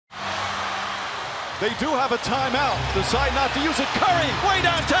They do have a timeout. Decide not to use it. Curry, way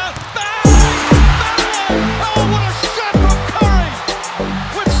downtown. Bang! Bang! Oh, what a shot from Curry!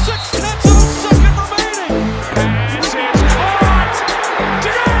 With 6 tenths of a second remaining. Pass is caught.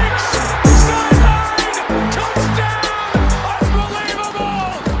 Diggs! Sideline! Touchdown!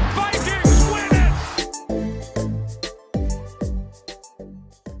 Unbelievable! Vikings win it!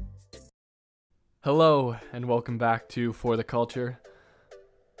 Hello, and welcome back to For the Culture,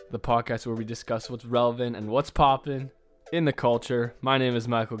 the podcast where we discuss what's relevant and what's poppin' in the culture. My name is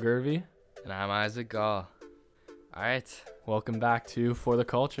Michael Gervey. And I'm Isaac Gall. Alright. Welcome back to For the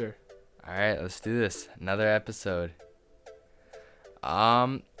Culture. Alright, let's do this. Another episode.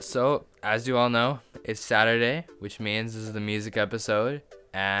 So, as you all know, it's Saturday, which means this is the music episode.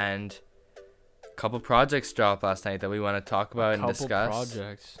 And a couple projects dropped last night that we want to talk about and discuss.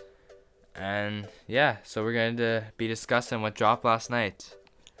 Projects. And yeah, so we're going to be discussing what dropped last night.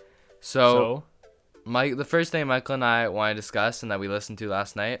 So, Mike, the first thing Michael and I want to discuss and that we listened to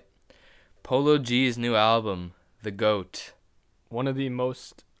last night, Polo G's new album, The GOAT. One of the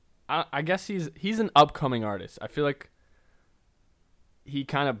most, I guess he's an upcoming artist. I feel like he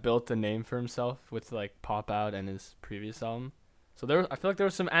kind of built a name for himself with like Pop Out and his previous album. So I feel like there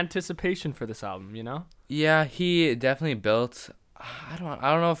was some anticipation for this album, you know? Yeah, he definitely built, I don't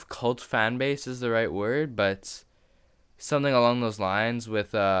know if cult fan base is the right word, but something along those lines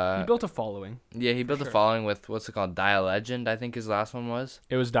with He built a following. Yeah, he built a following with what's it called? Die a Legend, I think his last one was.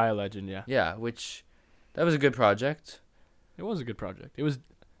 It was Die a Legend, yeah. Yeah, which that was a good project. It was a good project. It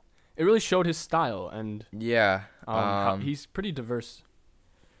really showed his style, and Yeah. how he's pretty diverse,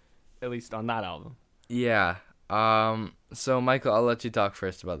 at least on that album. Yeah. So Michael, I'll let you talk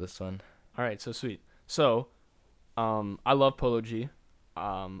first about this one. All right, so sweet. So, I love Polo G.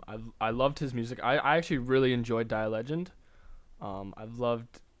 I loved his music. I actually really enjoyed Die a Legend. I've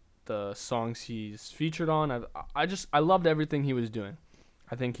loved the songs he's featured on. I loved everything he was doing.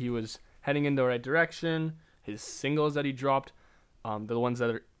 I think he was heading in the right direction. His singles that he dropped, the ones that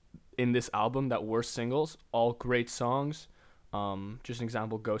are in this album that were singles, all great songs. Just an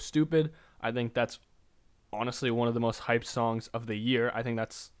example, Go Stupid. I think that's honestly one of the most hyped songs of the year. I think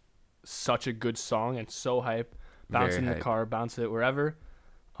that's such a good song and so hype. Bounce in the car, bounce it wherever.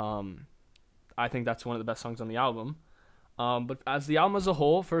 I think that's one of the best songs on the album. But as the album as a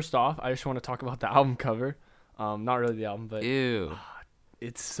whole, first off, I just want to talk about the album cover. Not really the album, but Ew.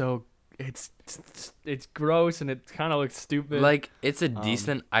 it's gross and it kind of looks stupid. Like, it's a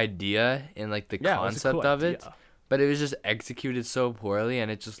decent idea in like the concept cool of idea. it, but it was just executed so poorly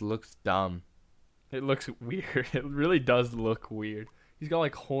and it just looks dumb. It looks weird. It really does look weird. He's got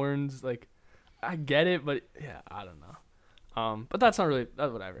like horns. Like, I get it, but yeah, I don't know. But that's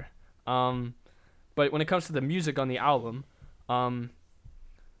whatever. But when it comes to the music on the album, there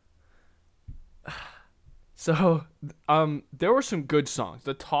were some good songs.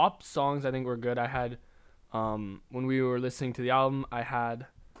 The top songs I think were good. I had, when we were listening to the album, I had,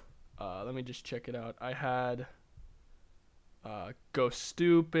 let me just check it out. I had, Go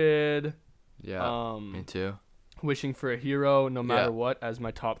Stupid. Yeah, me too. Wishing for a Hero, No Matter What, as my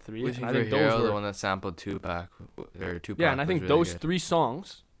top 3. Wishing and I for a think Hero, those were the one that sampled Tupac. Yeah, and I think was really those good. 3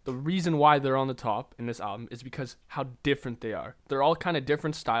 songs, the reason why they're on the top in this album is because how different they are. They're all kind of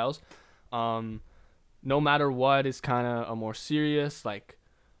different styles. No Matter What is kind of a more serious, like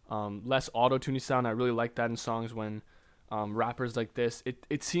less auto-tuney sound. I really like that in songs when rappers like this.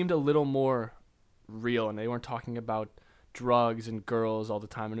 It seemed a little more real, and they weren't talking about drugs and girls all the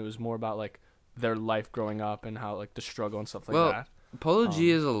time, and it was more about like their life growing up and how like the struggle and stuff like that. Polo G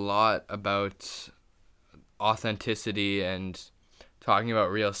is a lot about authenticity and talking about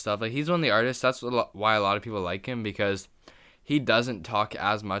real stuff. Like, he's one of the artists. That's why a lot of people like him, because he doesn't talk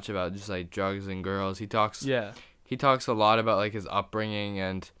as much about just like drugs and girls. He talks a lot about like his upbringing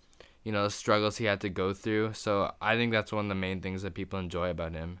and, you know, the struggles he had to go through. So I think that's one of the main things that people enjoy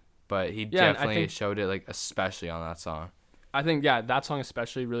about him. But he definitely showed it, like, especially on that song. I think, yeah, that song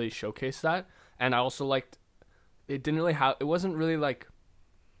especially really showcased that. And I also liked, it wasn't really like,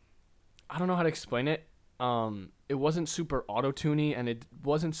 I don't know how to explain it. It wasn't super auto-tuney and it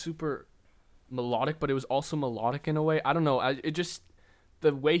wasn't super melodic, but it was also melodic in a way. I don't know.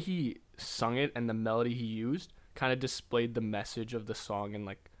 The way he sung it and the melody he used kind of displayed the message of the song. And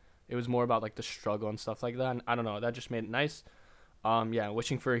like, it was more about like the struggle and stuff like that. And I don't know. That just made it nice.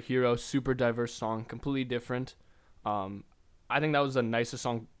 Wishing for a Hero, super diverse song, completely different. I think that was the nicest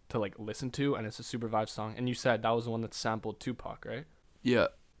song to like listen to, and it's a super vibe song. And you said that was the one that sampled Tupac, right? Yeah.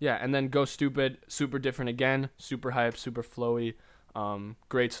 Yeah, and then Go Stupid, super different again, super hype, super flowy,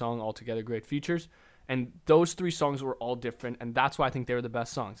 great song altogether, great features. And those 3 songs were all different, and that's why I think they were the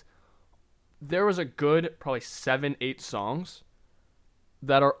best songs. there was a good probably 7-8 songs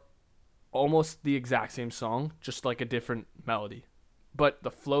that are almost the exact same song, just like a different melody. But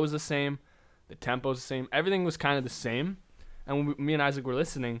the flow's the same, the tempo's the same, everything was kind of the same. And when me and Isaac were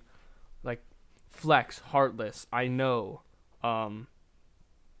listening, like Flex, Heartless, I Know,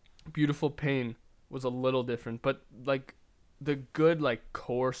 Beautiful Pain was a little different, but like the good like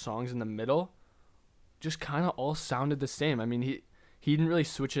core songs in the middle just kind of all sounded the same. I mean, he didn't really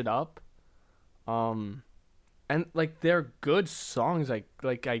switch it up. And like they're good songs,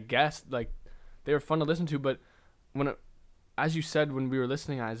 like I guess like they were fun to listen to, but as you said when we were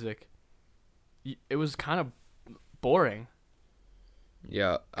listening, Isaac, it was kind of boring.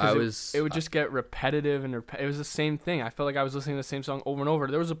 Yeah, It would just get repetitive and it was the same thing. I felt like I was listening to the same song over and over.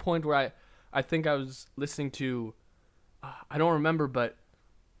 There was a point where I think I was listening to, I don't remember, but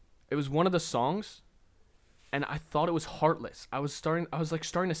it was one of the songs, and I thought it was Heartless. I was starting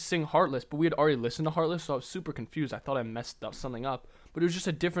to sing Heartless, but we had already listened to Heartless, so I was super confused. I thought I messed up something up, but it was just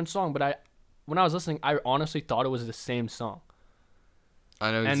a different song. But when I was listening, I honestly thought it was the same song.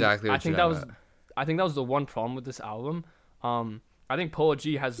 I know exactly what you're talking about. I think that was the one problem with this album. I think Polo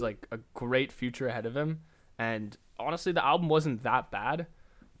G has like a great future ahead of him, and honestly, the album wasn't that bad,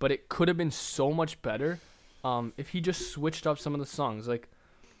 but it could have been so much better if he just switched up some of the songs. Like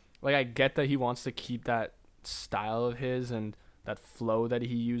I get that he wants to keep that style of his and that flow that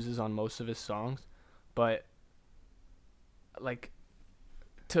he uses on most of his songs, but like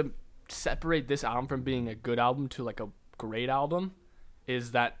to separate this album from being a good album to like a great album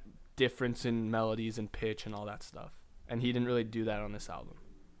is that difference in melodies and pitch and all that stuff. And he didn't really do that on this album.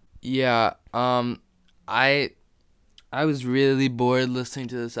 Yeah, I was really bored listening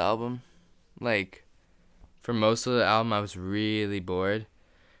to this album. Like, for most of the album, I was really bored.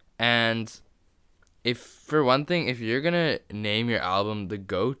 And for one thing, if you're gonna name your album The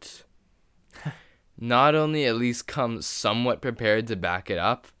GOAT, not only at least come somewhat prepared to back it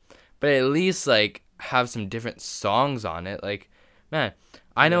up, but at least, like, have some different songs on it. Like, man,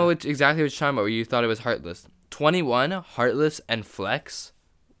 I know exactly what you're talking about, where you thought it was Heartless. 21, Heartless, and Flex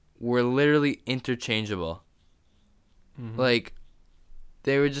were literally interchangeable. Mm-hmm. Like,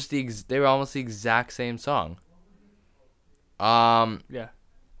 they were just they were almost the exact same song. Yeah.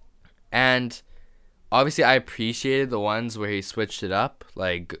 And obviously I appreciated the ones where he switched it up.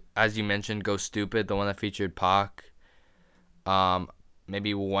 Like, as you mentioned, Go Stupid, the one that featured Pac.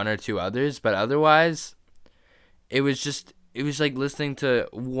 Maybe one or two others, but otherwise, it was like listening to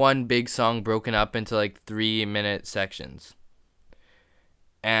one big song broken up into like 3-minute sections.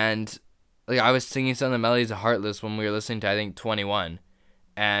 And like I was singing some of the melodies of Heartless when we were listening to, I think, 21.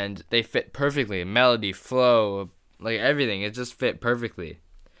 And they fit perfectly. Melody, flow, like everything. It just fit perfectly.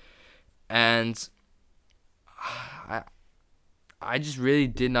 And I just really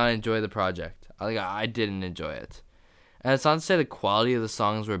did not enjoy the project. I didn't enjoy it. And it's not to say the quality of the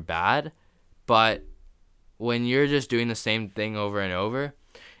songs were bad, but when you're just doing the same thing over and over,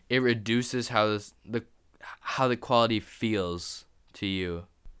 it reduces how the quality feels to you.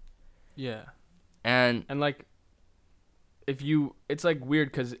 Yeah. And like, it's like weird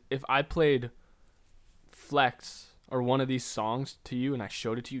because if I played Flex or one of these songs to you and I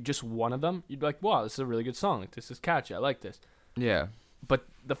showed it to you, just one of them, you'd be like, wow, this is a really good song. Like, this is catchy. I like this. Yeah. But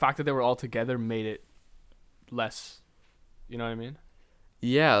the fact that they were all together made it less, you know what I mean?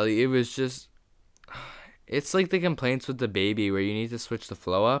 Yeah, like, it was just, it's like the complaints with The Baby where you need to switch the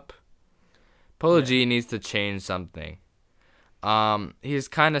flow up. Polo G needs to change something. He's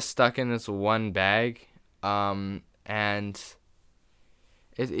kind of stuck in this one bag, and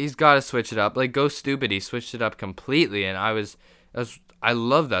he's got to switch it up. Like, Go Stupid, he switched it up completely, and I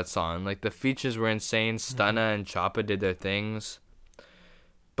love that song. Like, the features were insane. Stunna and Choppa did their things,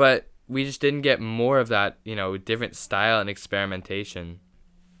 but we just didn't get more of that, different style and experimentation.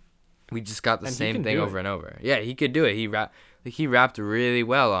 We just got the same thing over and over. Yeah, he could do it. He rapped really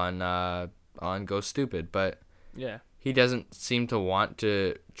well on Go Stupid, but yeah, he doesn't seem to want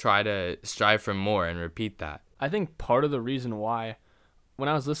to try to strive for more and repeat that. I think part of the reason why, when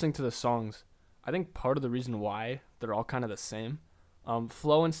I was listening to the songs, I think part of the reason why they're all kind of the same.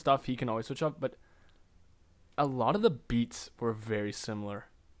 Flow and stuff he can always switch up, but a lot of the beats were very similar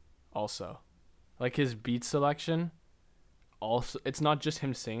also. Like, his beat selection, also, it's not just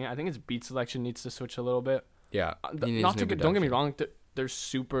him singing. I think his beat selection needs to switch a little bit. Yeah. Don't get me wrong, they're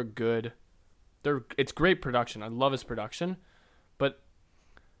super good. It's great production. I love his production, but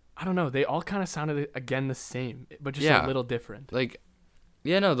I don't know. They all kind of sounded again the same, but just a little different. Like,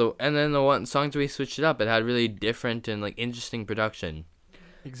 yeah, no. And then the one songs we switched it up, it had really different and like interesting production.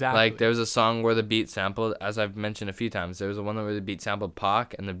 Exactly. Like, there was a song where the beat sampled, as I've mentioned a few times. There was one where the beat sampled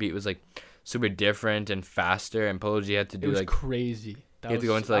Pac, and the beat was like super different and faster, and Polo G had to It do was like crazy. he had to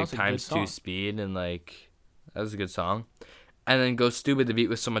go into like ×2 speed, and like that was a good song. And then Go Stupid, the beat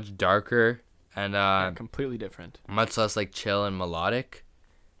was so much darker and completely different. much less like chill and melodic.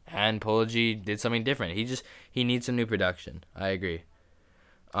 And Polo G did something different. He needs some new production. I agree.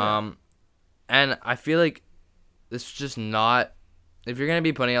 Yeah. And I feel like this is just not, if you're gonna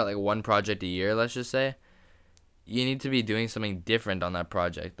be putting out like one project a year, let's just say, you need to be doing something different on that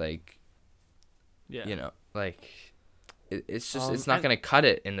project. Like, Yeah. you know, like it's just Um, it's not and- gonna cut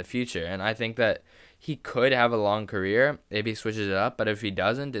it in the future. And I think that he could have a long career if he switches it up, but if he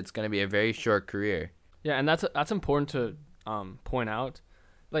doesn't, it's gonna be a very short career. Yeah, and that's important to point out.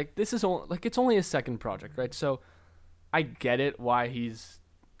 Like this is it's only his second project, right? So I get it why he's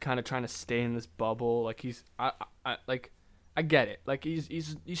kind of trying to stay in this bubble. Like I get it. Like he's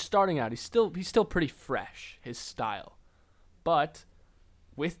starting out. He's still pretty fresh, his style. But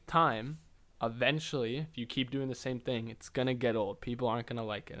with time, eventually, if you keep doing the same thing, it's gonna get old. People aren't gonna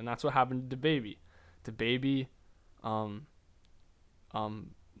like it, and that's what happened to DaBaby. DaBaby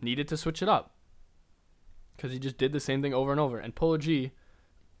needed to switch it up because he just did the same thing over and over. And Polo G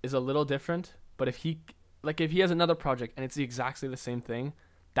is a little different, but if he has another project and it's exactly the same thing,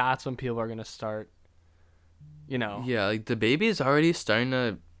 that's when people are gonna start, Yeah, like DaBaby is already starting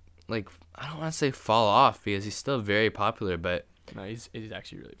to, like, I don't want to say fall off because he's still very popular, but No, he's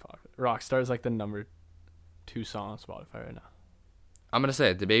actually really popular. Rockstar is like the number 2 song on Spotify right now. I'm gonna say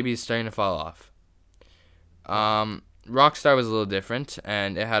it, DaBaby is starting to fall off. Rockstar was a little different,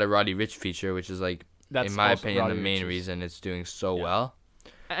 and it had a Roddy Ricch feature, which is like, That's in my also opinion, Roddy the main Ricch's. reason it's doing so Yeah. well.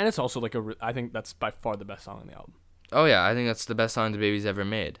 And it's also like I think that's by far the best song on the album. Oh yeah, I think that's the best song DaBaby's ever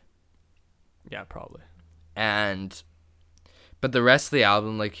made. Yeah, probably. But the rest of the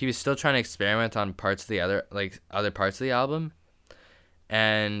album, like, he was still trying to experiment on parts of the other parts of the album,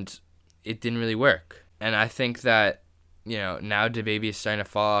 and it didn't really work. And I think that, now DaBaby is starting to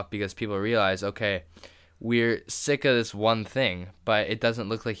fall off because people realize, okay, we're sick of this one thing, but it doesn't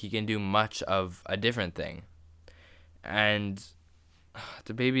look like he can do much of a different thing. And if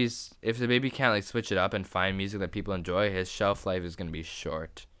DaBaby can't like switch it up and find music that people enjoy, his shelf life is gonna be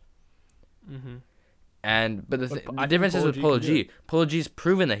short. Mm-hmm. But I the think difference is Polo with G Polo can do G. Polo G's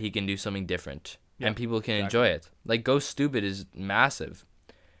proven that he can do something different, Yeah, and people can exactly. enjoy it. Like Go Stupid is massive,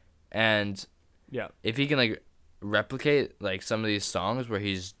 and Yeah. if he can like replicate like some of these songs where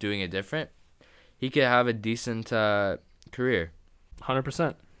he's doing it different, he could have a decent career.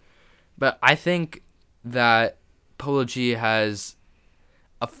 100%. But I think that Polo G has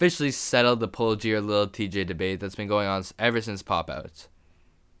officially settled the Polo G or Lil TJ debate that's been going on ever since Pop Out.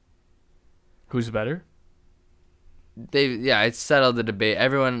 Who's better? It's settled the debate.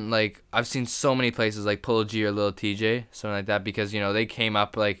 Everyone, like, I've seen so many places like Polo G or Lil TJ, something like that, because they came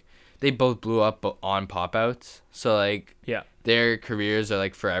up like they both blew up on Pop Out, so like Yeah. their careers are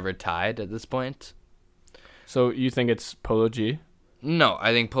like forever tied at this point. So you think it's Polo G? No,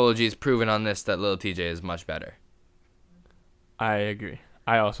 I think Polo G has proven on this that Lil TJ is much better. I agree.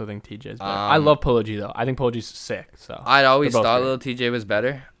 I also think TJ is better. I love Polo G though. I think Polo G's sick. So I'd always They're both thought great. Lil TJ was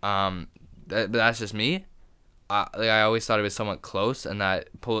better. But that's just me. I always thought it was somewhat close, and that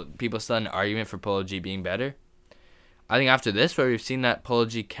people still had an argument for Polo G being better. I think after this, where we've seen that Polo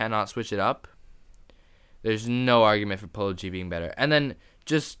G cannot switch it up, there's no argument for Polo G being better. And then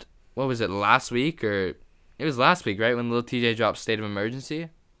just, what was it, last week? It was last week, right, when Lil TJ dropped State of Emergency?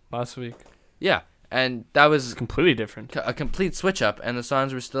 last week, Yeah, and that was it's completely different. a complete switch up, and the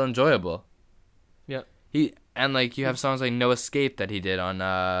songs were still enjoyable. Yeah. You have songs like No Escape that he did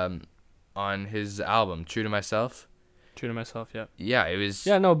on his album True to Myself. True to myself. Yeah. Yeah, it was.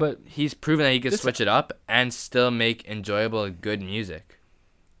 Yeah. No, but He's proven that he could This- switch it up and still make enjoyable, good music.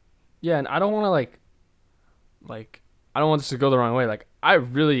 yeah, and I don't want to like I don't want this to go the wrong way. Like I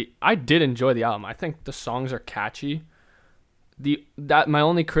did enjoy the album. I think the songs are catchy. My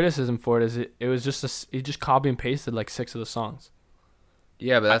only criticism for it is it was just he just copy and pasted like 6 of the songs.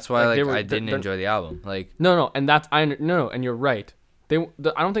 Yeah, but that's why they like were- I didn't they're- enjoy the album. Like, No, and and you're right. I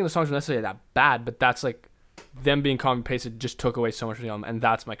don't think the songs were necessarily that bad, but that's like them being copy and pasted just took away so much from the album, and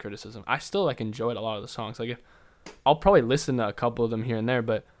that's my criticism. I still like enjoyed a lot of the songs. Like I'll probably listen to a couple of them here and there,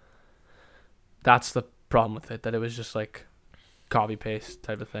 but that's the problem with it, that it was just like copy paste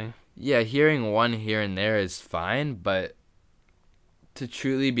type of thing. yeah, hearing one here and there is fine, but to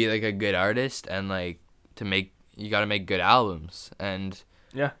truly be like a good artist and like you got to make good albums, and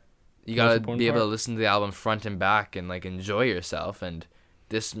Yeah. you Most got to important be able part. to listen to the album front and back and like enjoy yourself, and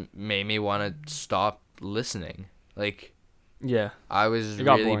this made me want to stop listening. Like, Yeah. I was It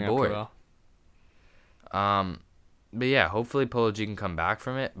got really boring after a bored. while. But yeah, hopefully Polo G can come back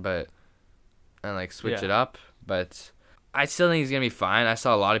from it, but and like switch Yeah. it up. But I still think he's gonna be fine. I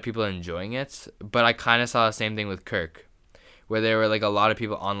saw a lot of people enjoying it, but I kind of saw the same thing with Kirk, where there were like a lot of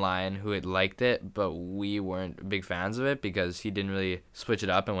people online who had liked it, but we weren't big fans of it because he didn't really switch it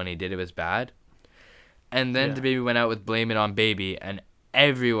up, and when he did, it was bad. And then Yeah. the baby went out with Blame It on Baby, and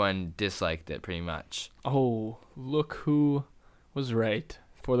everyone disliked it pretty much. Oh, look who was right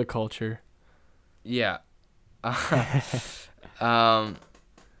for the culture. Yeah.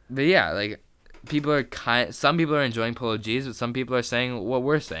 But yeah, like people are some people are enjoying Polo G's, but some people are saying what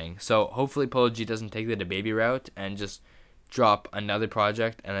we're saying. So hopefully Polo G doesn't take the baby route and just drop another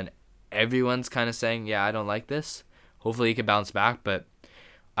project, and then everyone's kind of saying, yeah, I don't like this. Hopefully he can bounce back, but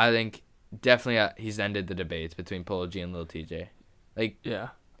I think definitely he's ended the debates between Polo G and Lil TJ. Like, Yeah.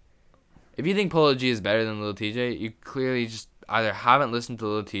 if you think Polo G is better than Lil TJ, you clearly just either haven't listened to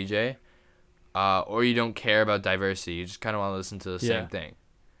Lil TJ, or you don't care about diversity. You just kind of want to listen to the same thing.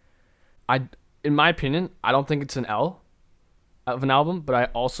 In my opinion, I don't think it's an L of an album, but I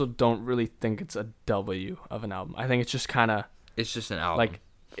also don't really think it's a W of an album. I think it's just kind of It's just an album. like,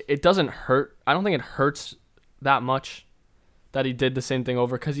 it doesn't hurt. I don't think it hurts that much that he did the same thing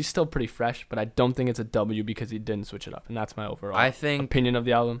over, because he's still pretty fresh, but I don't think it's a W because he didn't switch it up, and that's my overall opinion of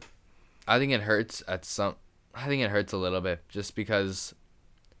the album. I think it hurts I think it hurts a little bit just because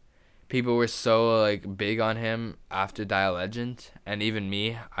people were so like big on him after Die Legend, and even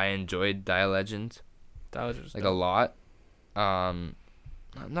me, I enjoyed Die Legend That was just like a lot. Not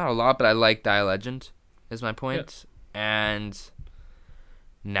a lot, but I like Die Legend is my point. And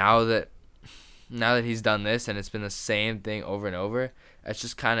now that he's done this and it's been the same thing over and over, it's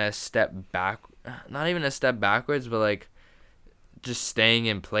just kind of a step back, not even a step backwards, but like just staying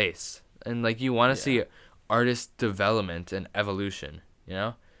in place. And like you want to see artist development and evolution, you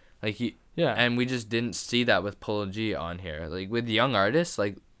know? Like and we just didn't see that with Polo G on here. Like with young artists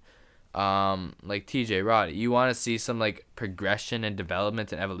like TJ, Roddy, you want to see some like progression and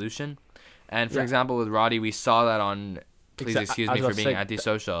development and evolution. And for example, with Roddy, we saw that on Please Excuse Me for Being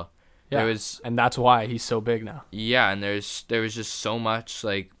Antisocial. Yeah, and that's why he's so big now. Yeah, and there was just so much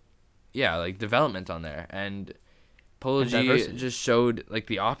like development on there, and Polo G diversity. just showed like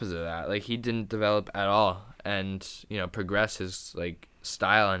the opposite of that. Like he didn't develop at all, and progress his like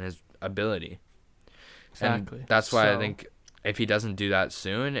style and his ability. Exactly. And that's why I So- think if he doesn't do that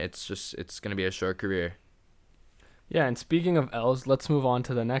soon, it's gonna be a short career. Yeah, and speaking of L's, let's move on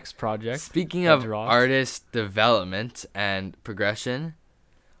to the next project. Speaking that of drops. artist development and progression,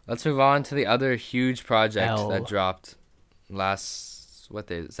 let's move on to the other huge project L. that dropped what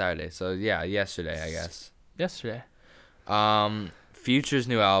day is it? Saturday. So yeah, yesterday, I guess. Yesterday. Future's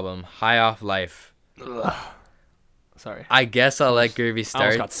new album, High Off Life. Sorry. I guess I'll let Groovy I almost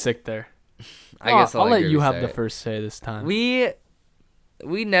start. got sick there. I guess I'll let you Groovy have the start. first say this time. We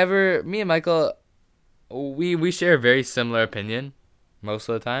never, me and Michael, we share a very similar opinion most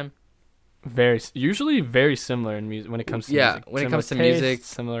of the time. Usually very similar in music when it comes to music. When it Similar comes to taste, music,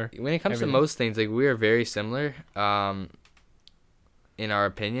 similar. when it comes everything. to most things, like we are very similar in our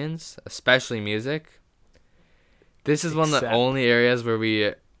opinions, especially music. This is one of the Except- only areas where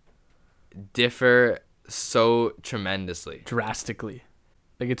we differ so tremendously. Drastically.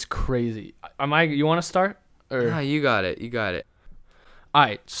 Like, it's crazy. You want to start? Or? You got it. All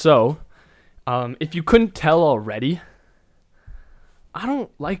right, so if you couldn't tell already, I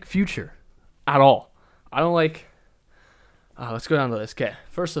don't like Future at all. I don't like. Let's go down the list. Okay,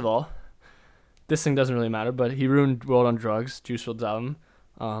 first of all, this thing doesn't really matter, but he ruined World on Drugs, Juice WRLD's album.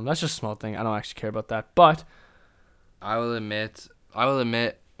 That's just a small thing. I don't actually care about that. But I will admit,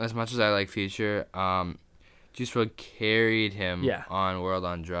 as much as I like Future, Juice WRLD carried him on World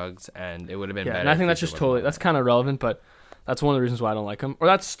on Drugs, and it would have been better. and I think if that's Future just totally. That's kind of relevant, but that's one of the reasons why I don't like him, or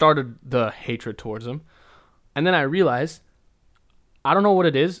that started the hatred towards him. And then I realized, I don't know what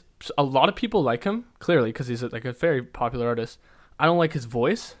it is. A lot of people like him, clearly, because he's like a very popular artist. I don't like his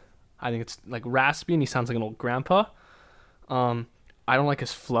voice. I think it's like raspy and he sounds like an old grandpa. I don't like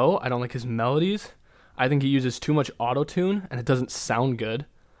his flow. I don't like his melodies. I think he uses too much auto-tune and it doesn't sound good.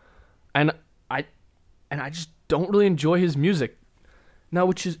 And I just don't really enjoy his music.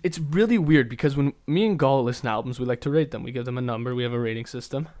 Now, it's really weird because when me and Gall listen to albums, we like to rate them. We give them a number. We have a rating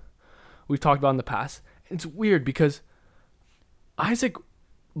system. We've talked about in the past. It's weird because Isaac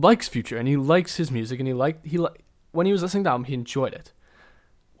likes Future and he likes his music, and when he was listening to the album, he enjoyed it.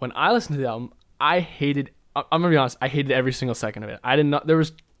 When I listened to the album, I'm gonna be honest, I hated every single second of it. There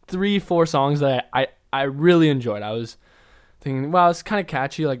was 3-4 songs that I really enjoyed. I was thinking, wow, it's kind of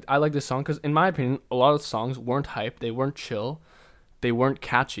catchy. Like, I like this song because, in my opinion, a lot of the songs weren't hype. They weren't chill. They weren't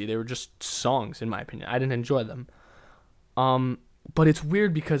catchy. They were just songs, in my opinion. I didn't enjoy them. But it's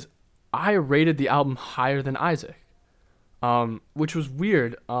weird because I rated the album higher than Isaac, which was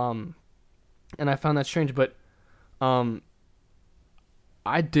weird. And I found that strange, but I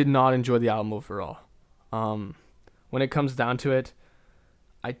did not enjoy the album overall. When it comes down to it,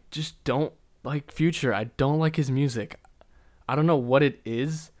 I just don't like Future. I don't like his music. I don't know what it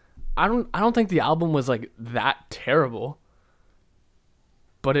is. I don't think the album was like that terrible.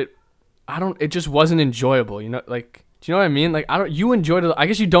 But it just wasn't enjoyable, you know? Like, do you know what I mean? Like, you enjoyed it. I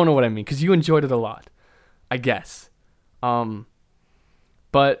guess you don't know what I mean, because you enjoyed it a lot, I guess.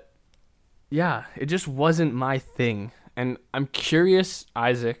 But yeah, it just wasn't my thing. And I'm curious,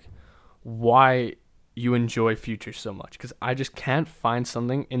 Isaac, why you enjoy Future so much, because I just can't find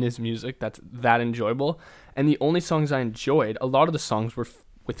something in his music that's that enjoyable. And the only songs I enjoyed, a lot of the songs were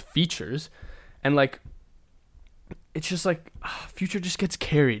with features, and like, it's just like Future just gets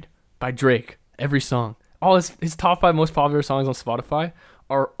carried by Drake every song. All his top 5 most popular songs on Spotify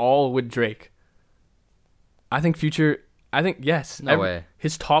are all with Drake. I think yes. No way.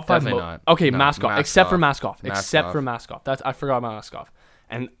 His top 5 Definitely not. Okay, No, Mask Off. Mask Except for Off. Mask Off. Mask Except Off. for Mask Off. I forgot about Mask Off.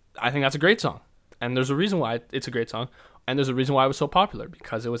 And I think that's a great song. And there's a reason why it's a great song. And there's a reason why it was so popular,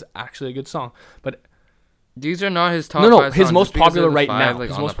 because it was actually a good song. But These are not his top no, 5 his songs, most just because popular they're the right 5, now. like,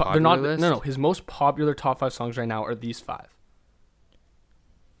 His on most the they're not popular list. no. His most popular top 5 songs right now are these 5.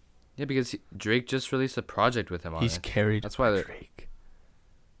 Yeah, because Drake just released a project with him on He's it. carried. That's why by they're. Drake.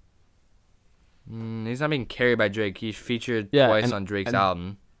 He's not being carried by Drake. He featured Yeah, twice on Drake's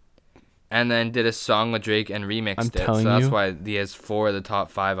album, and then did a song with Drake and remixed I'm it. So telling that's you, why he has 4 of the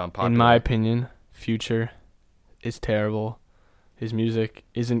top 5 on popular. In my opinion, Future is terrible. His music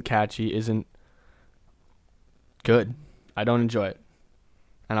isn't catchy, isn't good. I don't enjoy it.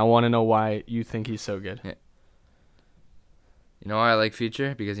 And I want to know why you think he's so good. Yeah. You know why I like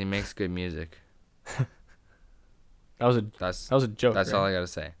Future? Because he makes good music. That was a That's joke. that's right? all I gotta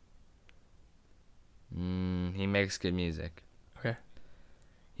say. He makes good music. Okay.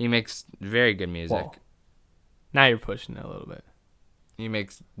 He makes very good music. Whoa. Now you're pushing it a little bit. He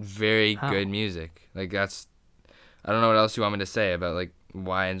makes very How? good music. Like, that's. I don't know what else you want me to say about like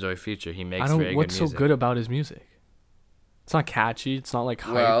why I enjoy Future. He makes I don't. very What's good music. so good about his music? It's not catchy. It's not like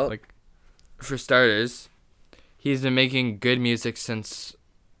hype. Well, like For starters, he's been making good music since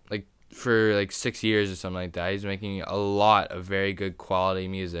for 6 years or something like that. He's making a lot of very good quality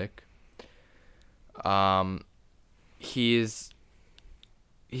music. He's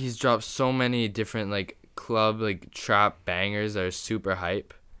dropped so many different club trap bangers that are super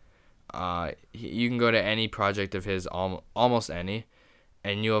hype. You can go to any project of his, almost any,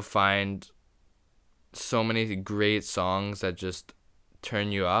 and you'll find so many great songs that just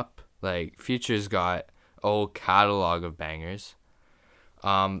turn you up. Like, Future's got a whole catalog of bangers.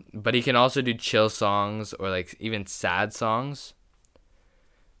 But he can also do chill songs or even sad songs.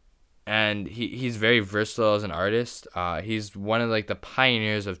 And he's very versatile as an artist. He's one of the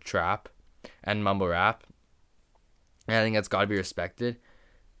pioneers of trap and mumble rap. And I think that's got to be respected.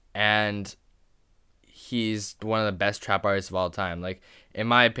 And he's one of the best trap artists of all time. In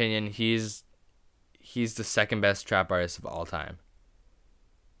my opinion, he's the second best trap artist of all time.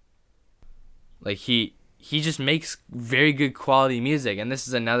 He just makes very good quality music, and this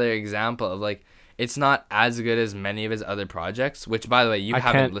is another example of it's not as good as many of his other projects, which, by the way, you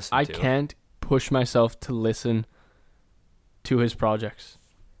haven't listened to. I can't push myself to listen to his projects.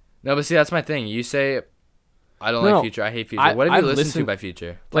 No, but see, that's my thing. You say, I don't like Future, I hate Future. What have you listened to by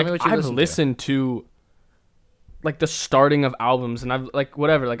Future? Tell me what you I've listened to the starting of albums, and I've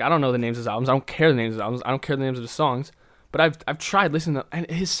whatever. I don't know the names of his albums. I don't care the names of his albums. I don't care the names of his songs. But I've tried listening to, and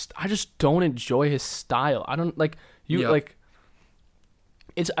I just don't enjoy his style. I don't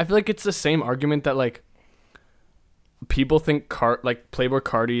it's, I feel like it's the same argument that people think Playboi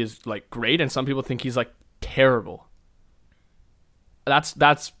Carti is great, and some people think he's terrible. That's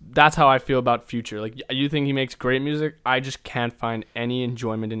how I feel about Future. You think he makes great music? I just can't find any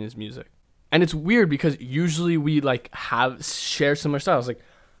enjoyment in his music. And it's weird because usually we share similar styles. You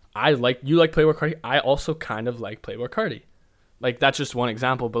like Playboi Carti. I also kind of like Playboi Carti. That's just one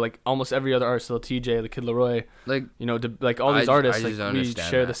example, but almost every other artist, Lil TJ, the Kid Laroi, all these artists, just don't we understand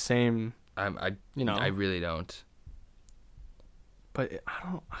share that. the same. I really don't. But I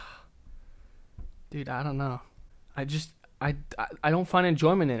don't, dude. I don't know. I don't find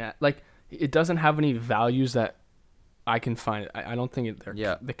enjoyment in it. It doesn't have any values that I can find. I don't think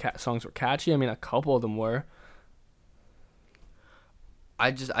the songs were catchy. I mean, a couple of them were.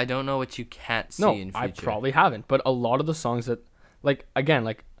 I don't know what you can't see in Future. I probably haven't. But a lot of the songs that,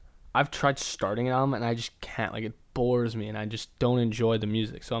 I've tried starting an album and I just can't. It bores me and I just don't enjoy the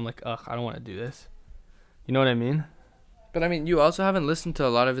music. So I'm ugh, I don't want to do this. You know what I mean? But I mean, you also haven't listened to a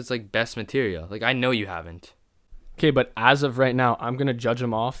lot of his like best material. Like I know you haven't. Okay, but as of right now, I'm gonna judge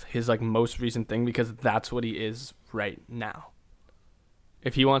him off his like most recent thing because that's what he is right now.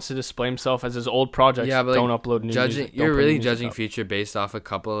 If he wants to display himself as his old projects, Yeah, but don't like, upload new judging, music. you're Don't put really new music judging up. Future based off a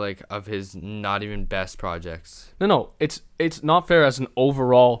couple like of his not even best projects. No, it's not fair as an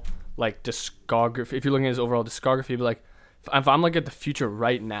overall like discography. If you're looking at his overall discography, but like if I'm looking at the Future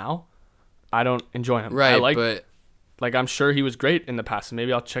right now, I don't enjoy him. Right, I like but like I'm sure he was great in the past, and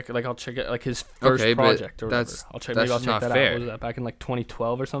maybe I'll check it like his first Okay, but project or whatever. that's- I'll check. that's Maybe I'll just check not that fair. out. What was that back in like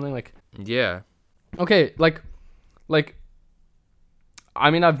 2012 or something? Like yeah. okay, like I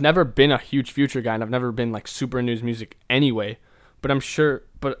mean, I've never been a huge Future guy, and I've never been like super into his music anyway. But I'm sure.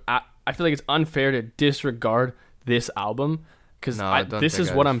 But I feel like it's unfair to disregard this album because No, don't this is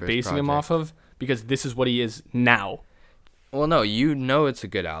check out what his I'm first basing him off of because this is what he is now. Well, no, you know it's a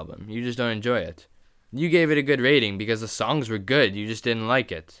good album. You just don't enjoy it. You gave it a good rating because the songs were good. You just didn't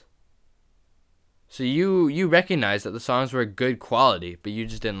like it. So you recognize that the songs were good quality, but you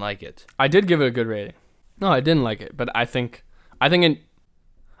just didn't like it. I did give it a good rating. No, I didn't like it, but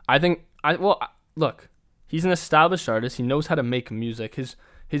look, he's an established artist. He knows how to make music. His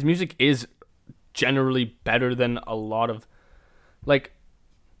music is generally better than a lot of like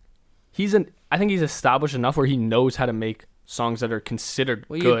I think he's established enough where he knows how to make songs that are considered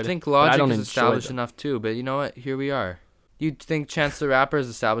Well, good. you'd think but I Logic don't is enjoy established them. enough too, but you know what? Here we are. You'd think Chance the Rapper is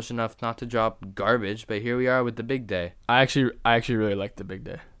established enough not to drop garbage, but here we are with The Big Day. I actually really like The Big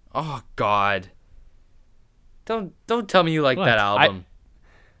Day. Oh God! Don't tell me you like What? that album.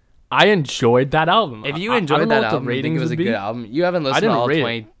 I enjoyed that album. If you I enjoyed don't know that what the album, you think it ratings was a would be. good album. You haven't listened to didn't all rate it.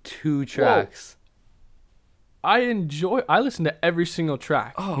 22 tracks. I listened to every single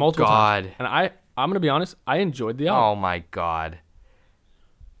track Oh, multiple God. times. And I'm going to be honest, I enjoyed the album. Oh my God!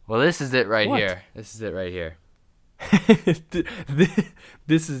 Well, this is it right What? here. This is it right here.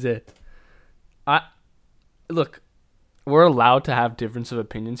 This is it. Look, we're allowed to have difference of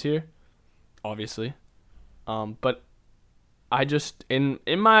opinions here, obviously. But I just in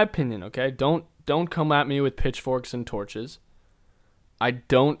my opinion, okay? Don't come at me with pitchforks and torches. I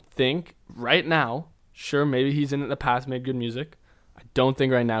don't think right now, sure maybe he's in the past made good music. I don't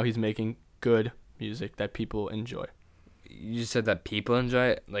think right now he's making good music that people enjoy. You said that people enjoy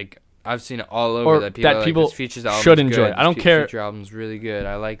it. Like I've seen it all over Or that people that are like, people this Feature's album's should enjoy good. it. I don't This care- Future album's really good.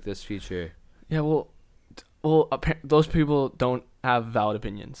 I like this Feature. Yeah, well those people don't have valid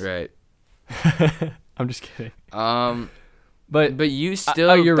opinions. Right. I'm just kidding. But you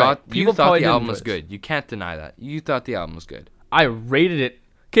still you're right. thought People you thought probably the didn't album enjoy was it. good. You can't deny that. You thought the album was good. I rated it.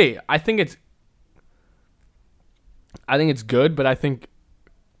 Okay, I think it's good, but I think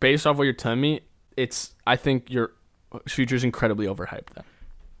based off what you're telling me, I think your Future's incredibly overhyped then.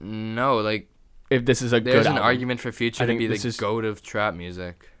 No, like If this is a there's good an album. argument for Future I to think be this the is- goat of trap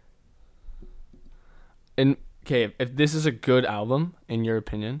music. And okay, if this is a good album in your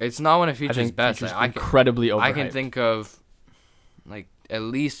opinion, It's not one of I Future's think best. Future's Like, incredibly overhyped. I can think of like at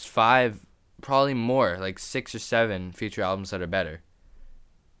least 5, probably more, like 6 or 7 Future albums that are better.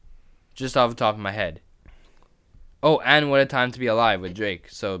 Just off the top of my head. Oh, and What a Time to Be Alive with Drake,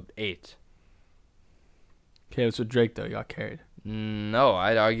 so 8. Okay, it's with Drake though. You got carried. No,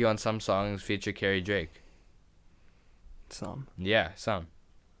 I'd argue on some songs Future carry Drake. Some. Yeah, some.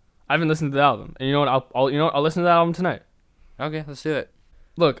 I haven't listened to the album, and you know what? I'll listen to that album tonight. Okay, let's do it.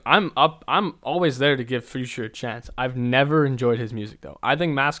 Look, I'm always there to give Future a chance. I've never enjoyed his music though. I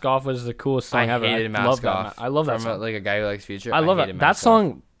think Mask Off was the coolest song I ever. hated love Mask that. Off. I love that From song. like a guy who likes Future. I love hated that. That Mask Off.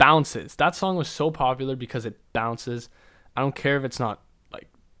 song bounces. That song was so popular because it bounces. I don't care if it's not like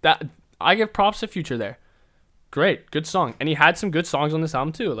that. I give props to Future there. Great, good song, and he had some good songs on this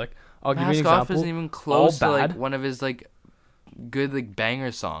album too. Like I'll give you an Mask Off example. isn't even close to like Bad. one of his like good like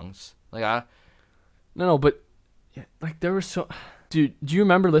banger songs. Like No, but yeah, like there were so. Dude, do you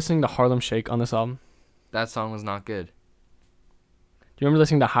remember listening to Harlem Shake on this album? that song was not good. Do you remember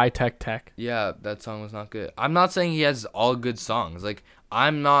listening to High Tech Tech? Yeah, that song was not good. I'm not saying he has all good songs. Like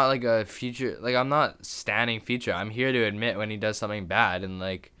I'm not like a Future. Like I'm not standing Future. I'm here to admit when he does something bad and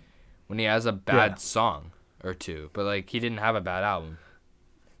like when he has a bad Yeah. song or two. But like he didn't have a bad album.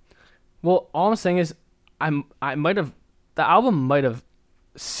 Well, all I'm saying is, I might have the album might have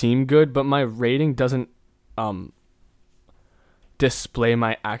seemed good, but my rating doesn't display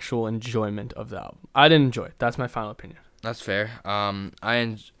my actual enjoyment of the album. I didn't enjoy it. That's my final opinion. That's fair.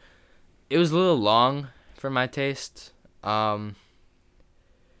 It was a little long for my taste. It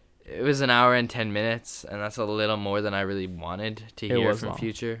was an hour and 10 minutes, and that's a little more than I really wanted to It hear was from long.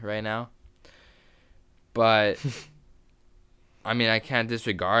 Future right now. But I mean, I can't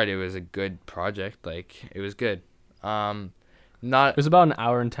disregard it was a good project. Like it was good. Not It was about an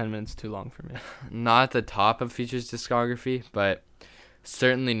hour and 10 minutes too long for me. not at the top of Future's discography, but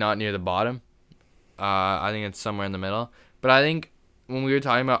certainly not near the bottom. I think it's somewhere in the middle. But I think when we were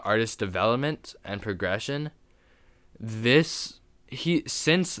talking about artist development and progression, since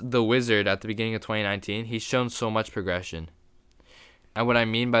The Wizard at the beginning of 2019, he's shown so much progression. And what I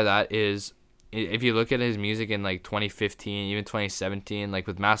mean by that is, if you look at his music in like 2015, even 2017, like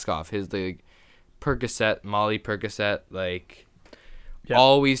with Mask Off, his like Percocet, Molly Percocet, like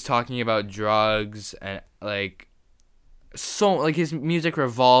always talking about drugs and like so like his music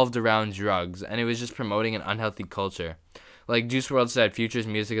revolved around drugs, and it was just promoting an unhealthy culture. Like Juice WRLD said, Future's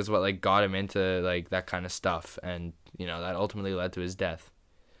music is what like got him into like that kind of stuff, and you know that ultimately led to his death.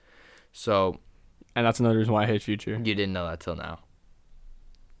 So, And that's another reason why I hate Future. you didn't know that till now.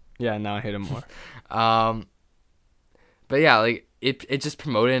 Yeah, now I hate him more. But yeah, like it just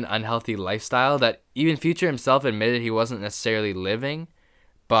promoted an unhealthy lifestyle that even Future himself admitted he wasn't necessarily living,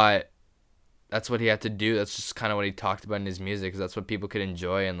 but that's what he had to do. That's just kind of what he talked about in his music, because that's what people could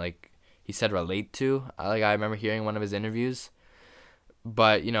enjoy and like he said relate to. I remember hearing one of his interviews,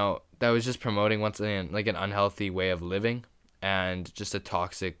 but you know that was just promoting once again like an unhealthy way of living and just a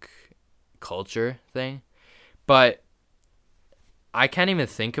toxic culture thing. But I can't even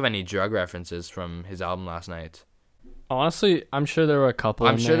think of any drug references from his album last night. Honestly, I'm sure there were a couple.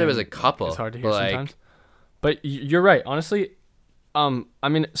 I'm in sure there, there was a and couple. It's hard to hear but, like, sometimes. But you're right. Honestly, I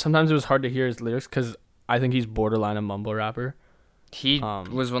mean, sometimes it was hard to hear his lyrics because I think he's borderline a mumble rapper. He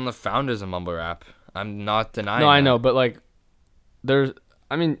was one of the founders of mumble rap. I'm not denying. No, I that. know, but like,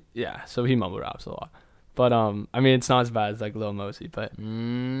 I mean, yeah. So he mumble raps a lot, but I mean, it's not as bad as like Lil Mosey, but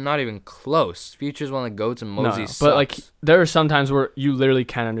Not even close. Future's one of the goats, and Mosey sucks. but like, there are some times where you literally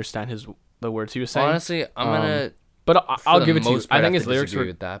can't understand the words he was saying. Honestly, I'm gonna. But I'll for give the it to you. most part, I think have his to lyrics disagree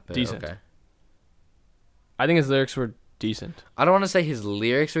were with that, but decent. Okay. I think his lyrics were decent. I don't want to say his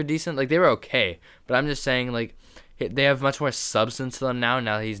lyrics were decent. Like they were okay, but I'm just saying like they have much more substance to them now.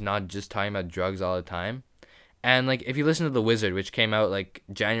 Now that he's not just talking about drugs all the time. And like if you listen to The Wizard, which came out like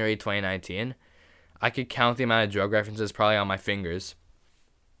January 2019, I could count the amount of drug references probably on my fingers.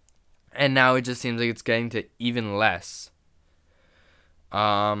 And now it just seems like it's getting to even less.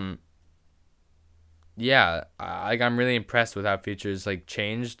 Yeah, I'm really impressed with how Future's like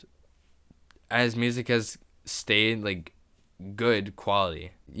changed as music has stayed like good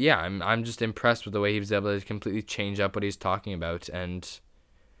quality. Yeah, I'm just impressed with the way he was able to completely change up what he's talking about, and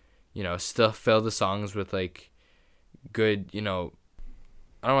you know, still fill the songs with like good, you know,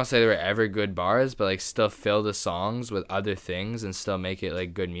 I don't want to say they were ever good bars, but like still fill the songs with other things and still make it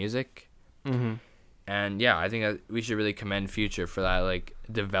like good music. Mm-hmm. And yeah, I think that we should really commend Future for that like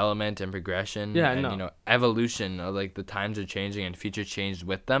development and progression. Yeah, and no. you know, evolution of like the times are changing and Future changed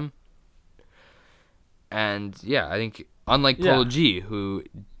with them. And yeah, I think unlike Polo G, who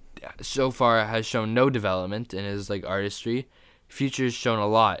so far has shown no development in his like artistry, Future's shown a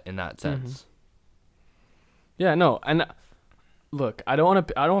lot in that sense. Mm-hmm. Yeah, no, and look, I don't want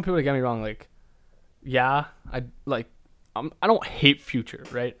people to get me wrong. Like, yeah, I don't hate Future,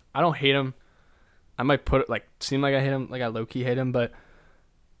 right? I don't hate him. I might seem like I hate him, like I low key hate him, but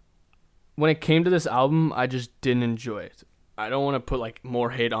when it came to this album, I just didn't enjoy it. I don't want to put like more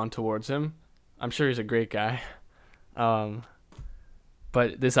hate on towards him. I'm sure he's a great guy,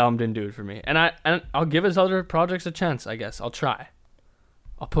 but this album didn't do it for me. And I'll give his other projects a chance. I guess I'll try.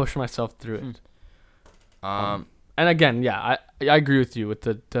 I'll push myself through it. And again, yeah, I agree with you with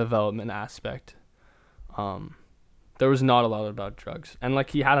the development aspect. There was not a lot about drugs, and like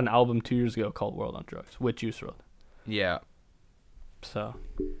he had an album 2 years ago called World on Drugs with Juice WRLD. Yeah. So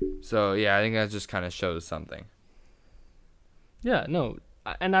Yeah, I think that just kind of shows something. yeah, no,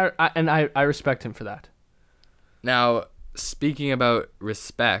 and I respect him for that. Now, speaking about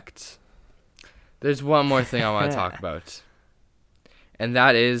respect, there's one more thing I want to talk about, and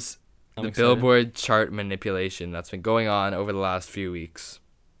that is I'm the excited. Billboard chart manipulation that's been going on over the last few weeks.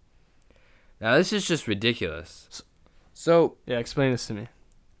 Now, this is just ridiculous. So, Yeah, explain this to me.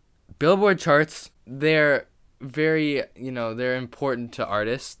 Billboard charts, they're very, they're important to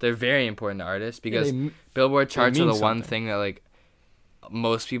artists. They're very important to artists because Billboard charts are mean the one something. thing that, like,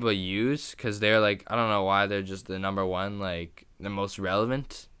 most people use because they're, like, I don't know why they're just the number one, like, the most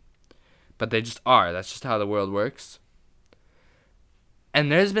relevant. But they just are. That's just how the world works.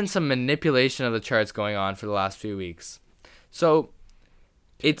 And there's been some manipulation of the charts going on for the last few weeks. So,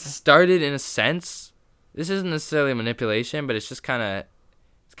 it started in a sense. This isn't necessarily manipulation, but it's just kind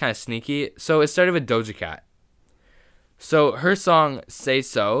of sneaky. So it started with Doja Cat. So her song "Say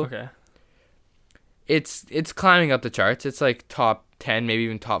So," Okay. it's climbing up the charts. It's like top 10, maybe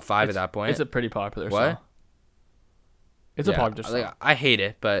even top 5 at that point. It's a pretty popular What? song. It's a popular song. Like, I hate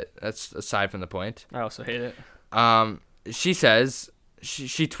it, but that's aside from the point. I also hate it. She says,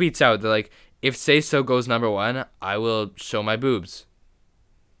 she tweets out that, like, if Say So goes number 1, I will show my boobs.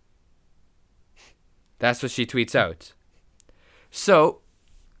 That's what she tweets out. So,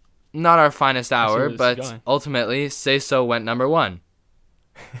 not our finest hour, but ultimately, Say So went number 1.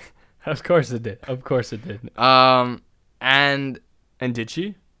 Of course it did. Of course it did. And did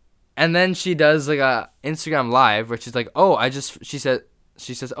she? And then she does like a Instagram live where she's like,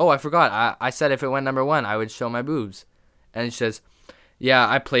 she says, oh, I forgot. I said if it went number 1, I would show my boobs. And she says, yeah,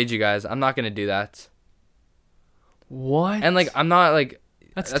 I played you guys. I'm not going to do that. What? And like, I'm not like,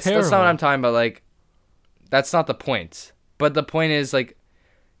 that's not terrible. what I'm talking about. Like, that's not the point. But the point is, like,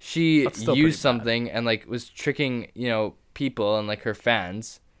 she used something and like was tricking, people and like her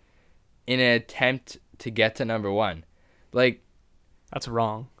fans in an attempt to get to number 1. Like, that's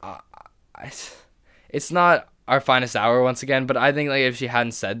wrong. It's not our finest hour once again, but I think like if she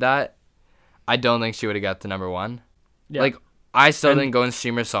hadn't said that, I don't think she would have got to number 1. Yeah. Like, I still didn't go and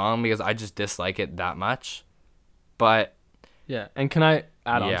stream her song because I just dislike it that much. But yeah, and can I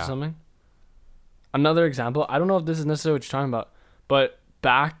add on to something? Another example. I don't know if this is necessarily what you're talking about, but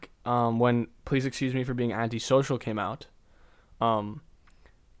back when Please Excuse Me for Being Antisocial came out, so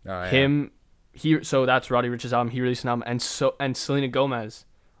that's Roddy Ricch's album. He released an album, and Selena Gomez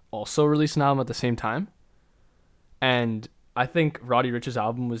also released an album at the same time. And I think Roddy Ricch's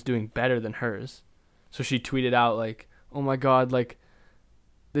album was doing better than hers. So she tweeted out like, "Oh my God, like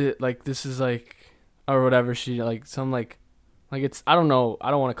this is like," or whatever. She like some like it's, I don't know. I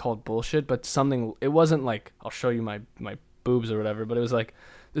don't want to call it bullshit, but something. It wasn't like I'll show you my boobs or whatever. But it was like,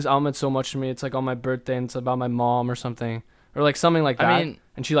 this album meant so much to me. It's like on my birthday and it's about my mom or something, or like something like that. I mean,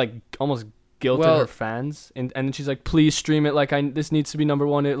 and she like almost guilted her fans, and then she's like, please stream it, like this needs to be number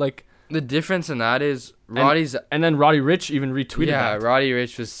 1. It like, the difference in that is Roddy's, and then Roddy Ricch even retweeted that. Roddy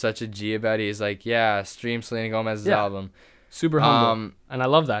Ricch was such a G about it. He's like, stream Selena Gomez's album. Super humble, and I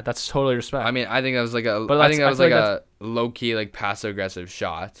love that. That's totally respect. I mean, I think that was like a low key, like passive aggressive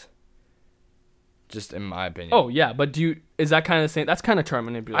shot. Just in my opinion. Oh yeah, but is that kind of the same? That's kind of chart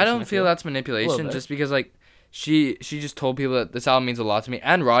manipulation. I don't feel that's manipulation, just because like she just told people that this album means a lot to me,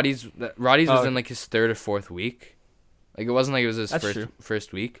 and Roddy's was in like his 3rd or 4th week, like it wasn't like it was his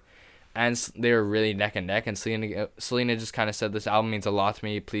first week, and they were really neck and neck, and Selena just kind of said, this album means a lot to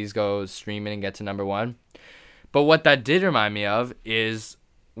me, please go stream it and get to number 1. But what that did remind me of is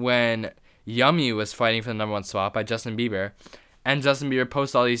when Yummy was fighting for the number 1 spot by Justin Bieber, and Justin Bieber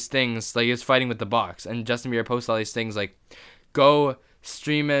posts all these things, like he was fighting with the box, and Justin Bieber posts all these things like, go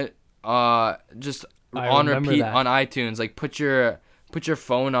stream it, just on repeat on iTunes, like put your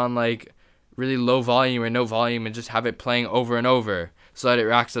phone on like really low volume or no volume and just have it playing over and over so that it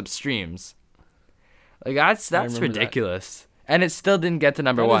racks up streams. Like that's ridiculous. And it still didn't get to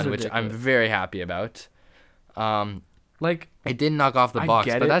number 1, which I'm very happy about. Like, it didn't knock off the box,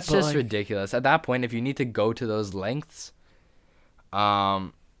 but that's just like, ridiculous. At that point, if you need to go to those lengths,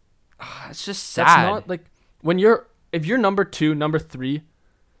 it's just sad. That's not like if you're number 2, number 3,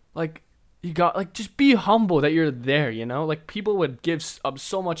 like you got like, just be humble that you're there, like people would give up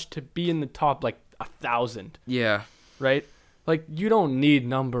so much to be in the top like 1,000. Yeah. Right? Like you don't need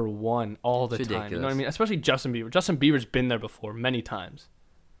number 1 all the time. You know what I mean? Especially Justin Bieber. Justin Bieber's been there before many times.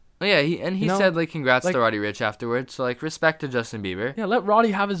 Oh, yeah, he said like congrats to Roddy Ricch afterwards. So like respect to Justin Bieber. Yeah, let Roddy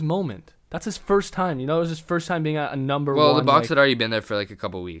have his moment. That's his first time. It was his first time being a number 1. Well, the box had already been there for like a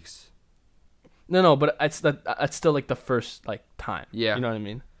couple weeks. No, but it's still like the first like time. Yeah, you know what I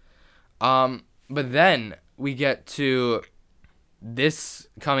mean. But then we get to this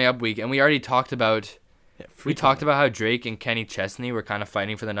coming up week, and we already talked about. We talked about how Drake and Kenny Chesney were kind of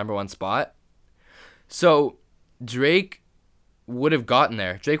fighting for the number 1 spot. So Drake would have gotten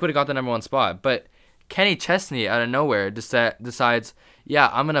there. Drake would have got the number 1 spot, but Kenny Chesney out of nowhere decides,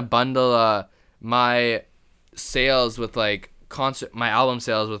 I'm gonna bundle my sales with like my album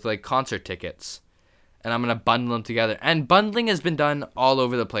sales with like concert tickets, and I'm gonna bundle them together. And bundling has been done all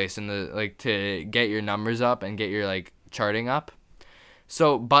over the place in the like to get your numbers up and get your like charting up.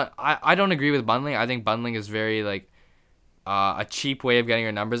 So, but I don't agree with bundling. I think bundling is very like a cheap way of getting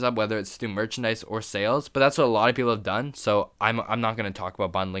your numbers up, whether it's through merchandise or sales. But that's what a lot of people have done. So I'm not going to talk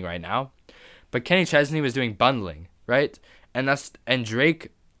about bundling right now. But Kenny Chesney was doing bundling, right? And Drake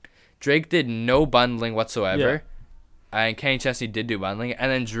did no bundling whatsoever. Yeah. And Kenny Chesney did do bundling. And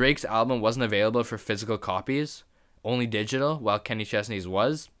then Drake's album wasn't available for physical copies, only digital, while Kenny Chesney's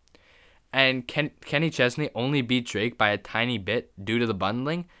was. And Kenny Chesney only beat Drake by a tiny bit due to the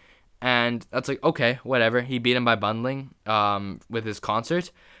bundling. And that's like, okay, whatever. He beat him by bundling with his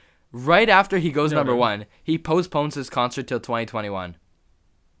concert. right after he goes You know number what I one, he postpones his concert till 2021.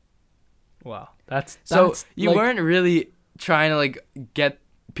 Wow, that's So you like, weren't really trying to like get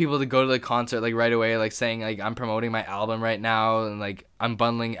people to go to the concert like right away, like saying like I'm promoting my album right now and like I'm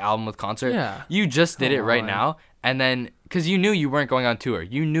bundling album with concert. Yeah. You just did Come it right on. now, and then because you knew you weren't going on tour,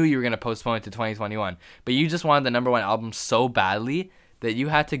 you knew you were gonna postpone it to 2021, but you just wanted the number one album so badly that you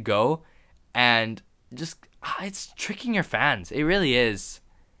had to go, and just it's tricking your fans. It really is.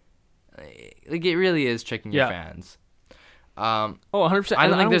 Like it really is tricking your Yeah. fans. Oh, 100%. I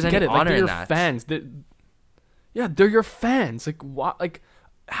don't think there's any get it. Like, honor they're in your that. fans. Yeah, they're your fans. Like, what? Like,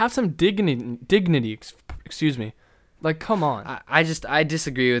 have some dignity. Excuse me. Like, come on. I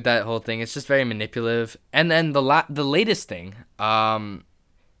disagree with that whole thing. It's just very manipulative. And then the latest thing,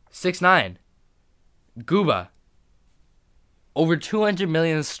 6ix9ine, Gooba, over 200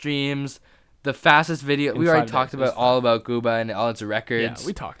 million streams, the fastest video. In We already 5 talked days, it was about all about Gooba and all its records. Yeah,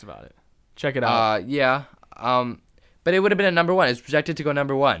 we talked about it. Check it out. Yeah. But it would have been a number one. It's projected to go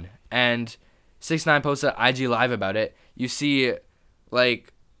number one. And 6ix9ine posted an IG Live about it. You see,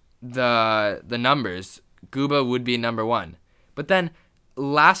 like, the numbers. Gooba would be number one. But then,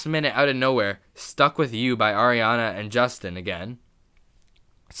 last minute, out of nowhere, Stuck With You by Ariana and Justin again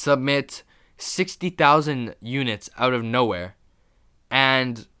submit 60,000 units out of nowhere.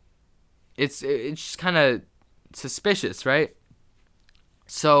 And it's just kind of suspicious, right?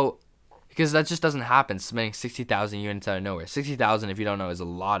 So, because that just doesn't happen, submitting 60,000 units out of nowhere. 60,000, if you don't know, is a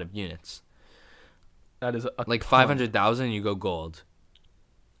lot of units. That is a Like ton. 500,000, you go gold.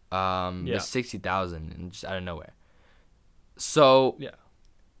 Yeah. There's 60,000 and just out of nowhere. So Yeah.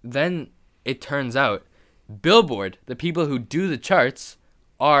 then it turns out Billboard, the people who do the charts,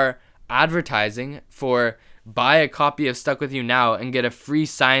 are advertising for buy a copy of Stuck With You now and get a free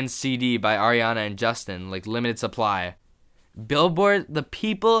signed CD by Ariana and Justin, like limited supply. Billboard, the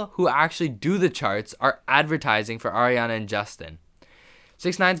people who actually do the charts, are advertising for Ariana and Justin.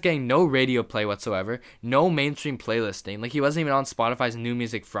 6ix9ine's getting no radio play whatsoever, no mainstream playlisting. Like, he wasn't even on Spotify's New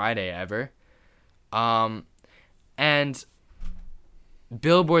Music Friday ever. And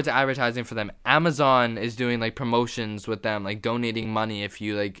Billboard's advertising for them. Amazon is doing like promotions with them, like donating money if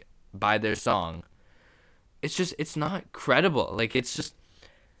you like buy their song. It's not credible. Like,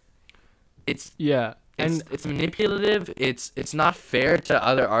 Yeah. And it's manipulative. It's not fair to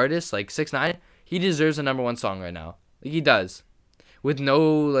other artists. Like 6ix9ine, he deserves a number one song right now. Like, he does. With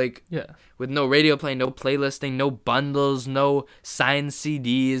no radio play, no playlisting, no bundles, no signed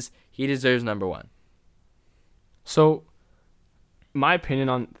CDs, he deserves number one. So, my opinion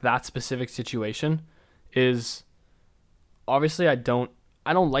on that specific situation is, obviously I don't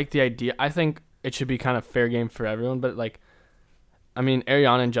like the idea. I think it should be kind of fair game for everyone, but like, I mean,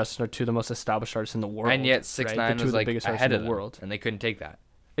 Ariana and Justin are two of the most established artists in the world, And yet right? 6ix9ine They're two was of the like biggest artists ahead in of the them, world. and they couldn't take that.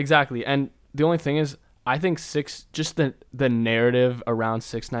 Exactly. And the only thing is, I think just the narrative around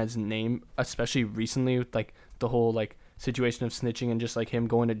 6ix9ine's name, especially recently with like the whole like situation of snitching and just like him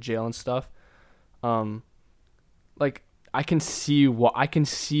going to jail and stuff, like I can see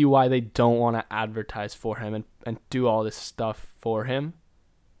why they don't want to advertise for him and do all this stuff for him.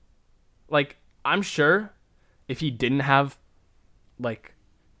 Like, I'm sure if he didn't have like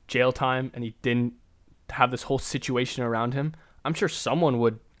jail time and he didn't have this whole situation around him, I'm sure someone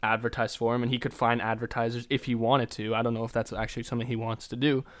would advertise for him and he could find advertisers if he wanted to. I don't know if that's actually something he wants to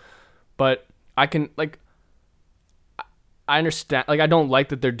do, but I understand. Like, I don't like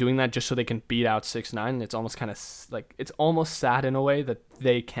that they're doing that just so they can beat out 6ix9ine. It's almost kind of like, it's almost sad in a way that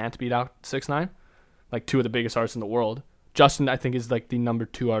they can't beat out 6ix9ine, like two of the biggest artists in the world. Justin, I think, is like the number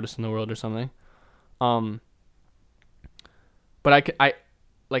 2 artist in the world or something. But I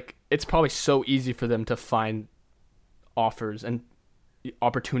like, it's probably so easy for them to find offers and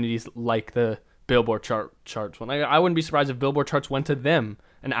opportunities like the Billboard charts one. Like, I wouldn't be surprised if Billboard charts went to them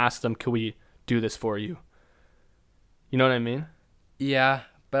and asked them, "Could we do this for you?" You know what I mean? Yeah,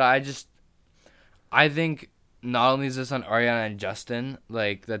 but I think not only is this on Ariana and Justin,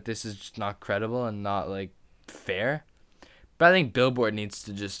 like, that this is just not credible and not like fair, but I think Billboard needs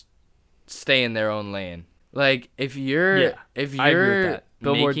to just stay in their own lane. Like, if you're I agree with that.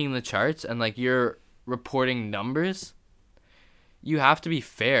 Billboard, making the charts and like you're reporting numbers, you have to be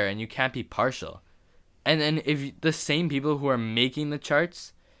fair and you can't be partial. And then if the same people who are making the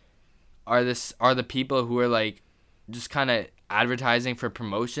charts are the people who are like just kind of advertising for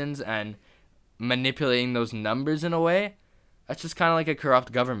promotions and manipulating those numbers in a way, that's just kind of like a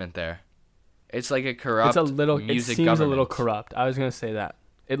corrupt government there. It's like a corrupt it seems government. a little corrupt. I was gonna say that.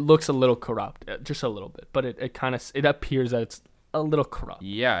 It looks a little corrupt, just a little bit, but it appears that it's a little corrupt.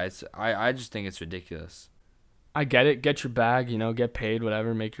 Yeah, I just think it's ridiculous. I get it. Get your bag, get paid,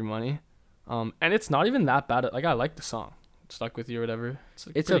 whatever, make your money. And it's not even that bad. Like, I like the song, Stuck With You or whatever. It's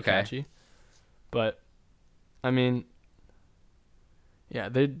pretty okay. catchy. But, I mean, yeah,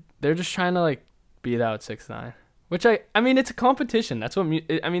 they're just trying to, like, beat out 6ix9ine. Which, I mean, it's a competition. That's what,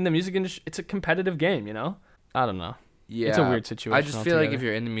 the music industry, it's a competitive game, I don't know. Yeah. It's a weird situation. I just feel like if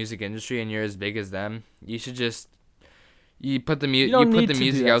you're in the music industry and you're as big as them, you should just, you put the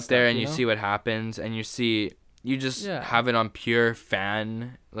music out there and you see what happens, and you just have it on pure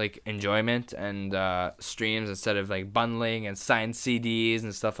fan, like, enjoyment and streams instead of, like, bundling and signed CDs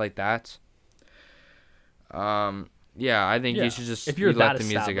and stuff like that. Yeah, I think you should just if you're let the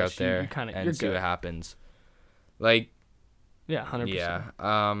music out there and see what happens. Like, yeah, 100%.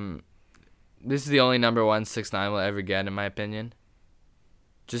 Yeah. This is the only number one 6ix9ine will ever get, in my opinion.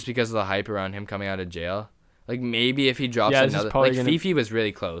 Just because of the hype around him coming out of jail. Like, maybe if he drops another, like, Fifi was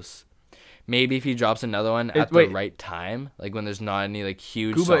really close. Maybe if he drops another one at the right time, like when there's not any, like,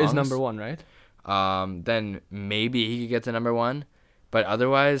 huge Gooba songs, is number one, right? Then maybe he could get to number one. But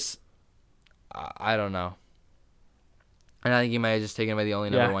otherwise, I don't know. And I think he might have just taken away the only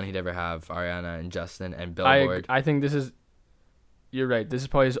number one he'd ever have, Ariana and Justin and Billboard. I think this is, you're right, this is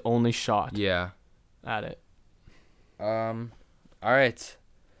probably his only shot at it. All right.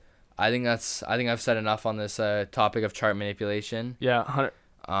 I think I've said enough on this topic of chart manipulation. Yeah,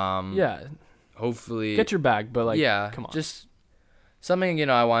 yeah. Hopefully get your bag, but, like, come on. Just something,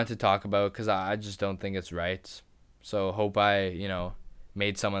 I wanted to talk about because I just don't think it's right. So hope I,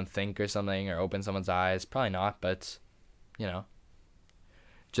 made someone think or something or open someone's eyes. Probably not, but,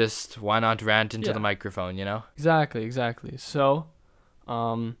 just why not rant into the microphone, Exactly. So,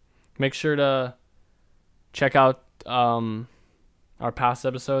 make sure to check out our past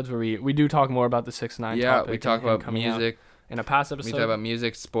episodes where we do talk more about the 6ix9ine topic. We talk about music. In a past episode. We talk about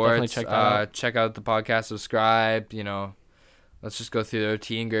music, sports. Check out the podcast. Subscribe. Let's just go through the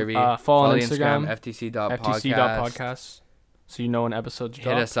routine, Gervy. Follow on Instagram, ftc.podcast. So you know when episodes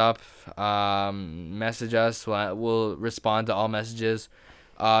drop. Hit us up. Message us. We'll respond to all messages.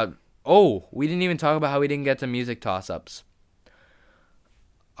 We didn't even talk about how we didn't get to music toss-ups.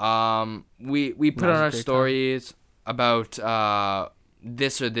 We put on our stories about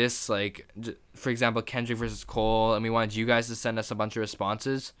this or this, like, for example, Kendrick versus Cole, and we wanted you guys to send us a bunch of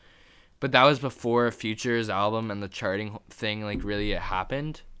responses, but that was before Future's album and the charting thing, like, really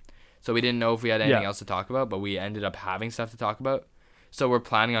happened, so we didn't know if we had anything else to talk about, but we ended up having stuff to talk about, so we're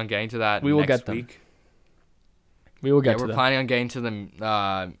planning on getting to that next week. We will get to them. We're planning on getting to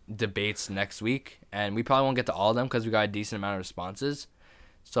the debates next week, and we probably won't get to all of them because we got a decent amount of responses,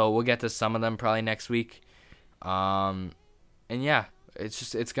 so we'll get to some of them probably next week. And yeah,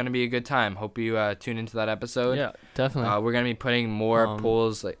 it's gonna be a good time. Hope you tune into that episode. Yeah, definitely. We're gonna be putting more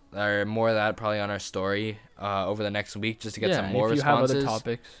polls, or more of that probably on our story over the next week, just to get some more responses. Have other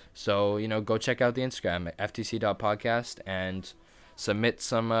topics. So go check out the Instagram at ftc.podcast and submit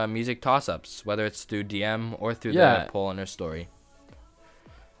some music toss-ups, whether it's through DM or through the poll on our story.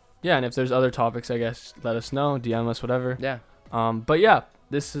 Yeah, and if there's other topics, I guess let us know, DM us, whatever. Yeah. But yeah,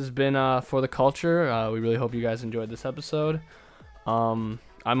 this has been For the Culture. We really hope you guys enjoyed this episode. I'm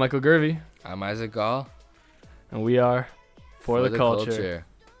Michael Gervy. I'm Isaac Gall. And we are For the Culture.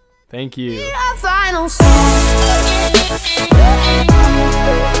 Thank you. Final song.